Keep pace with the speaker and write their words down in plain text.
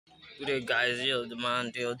Good day, guys. Yo, the man,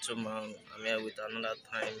 the auto man. I'm here with another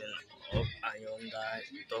timing of Hyundai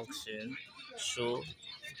tucson. So,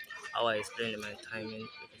 how I explain my timing? You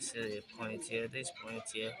can see the point here, this point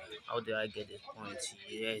here. How do I get the point?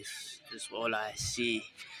 Yes, this is all I see.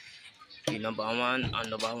 The number one and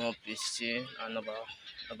number one piston, and number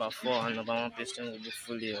four and number one piston will be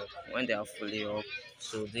fully up. When they are fully up,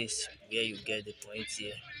 so this where you get the point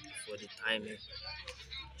here for the timing.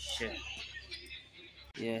 Sure.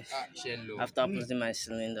 Yes. After putting my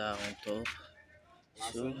cylinder on top,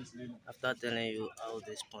 so after telling you how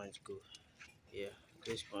this point go, yeah,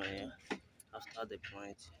 this point here. After the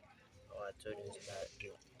point, how I told you that the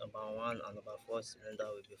number one and number four cylinder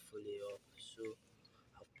will be fully up. So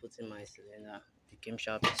I've put in my cylinder. The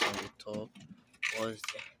camshaft is on the top. Was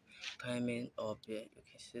the timing up here? You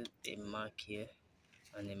can see a mark here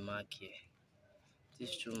and a mark here.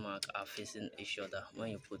 These two marks are facing each other. When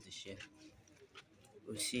you put the shell,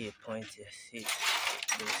 we see a point here. See,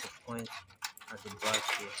 there's a point at the back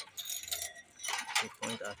here. The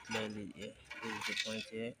point are clearly here. There is a point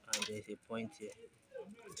here and there is a point here.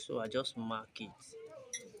 So I just mark it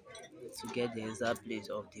to get the exact place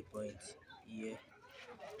of the point here.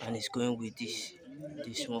 And it's going with this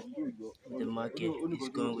one. The market is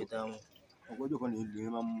going with that one. It's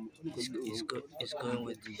going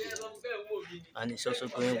with this, and it's also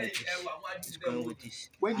going with this. It's going with this.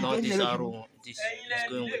 Not this arrow one. This is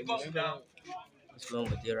going with this. It's going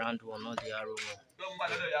with the round one, not the arrow one.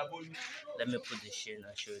 Let me put the chain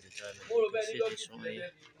and show you the timing. You can see this one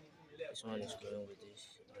here. This one is going with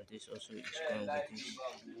this, and this also is going with this.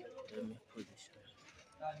 Let me put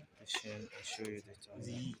this chain and show you the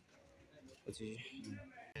timing. This is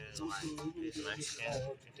my chain.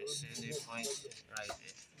 You can see the point right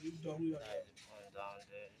there. That is the point down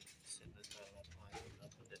there. See the timing point. I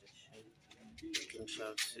put the chain. You can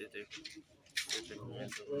see the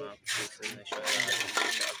momentum map. Facing the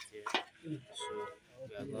shaft here. So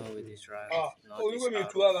we are going with this round, not this arrow. We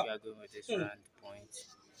are going with this round point.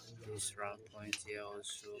 This round point here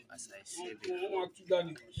also, as I said before.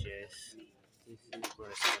 Yes. This is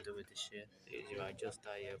corresponding with the shell. If you adjust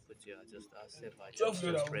that here, put your adjuster, step adjust,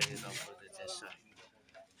 just press it and put it inside.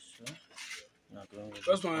 So, now going with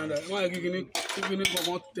this one.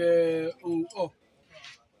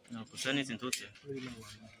 No, put anything to it.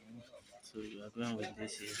 So you are going with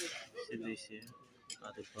this here. See this here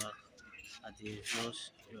at the back, at the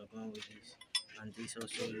exhaust. You are going with this, and this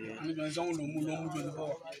also here. These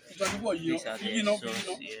are the exhaust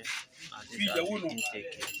here, and these are the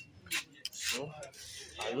intake here. So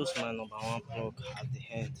I lose my number one plug at the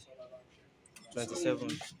end.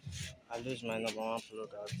 27. I lose my number one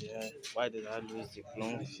plug at the end. Why did I lose the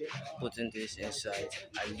plug? Putting this inside.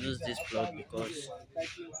 I lose this plug because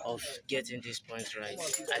of getting this point right.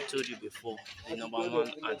 I told you before, the number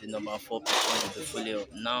one and the number four piston will be fully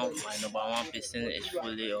up. Now my number one piston is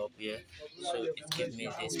fully up here. So it gives me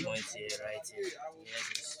this point here, right here. Here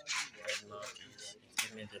this red mark is. It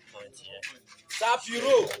gives me the point here. See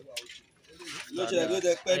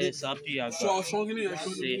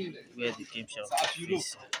where the camshaft is facing.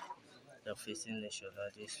 They're facing each other.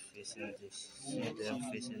 This facing this. See them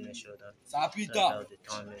facing each other. That's how the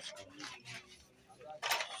time is going.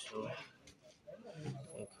 So,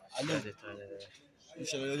 look, the time.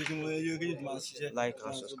 Like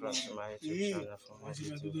and subscribe to my YouTube channel for more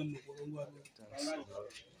videos. Thanks.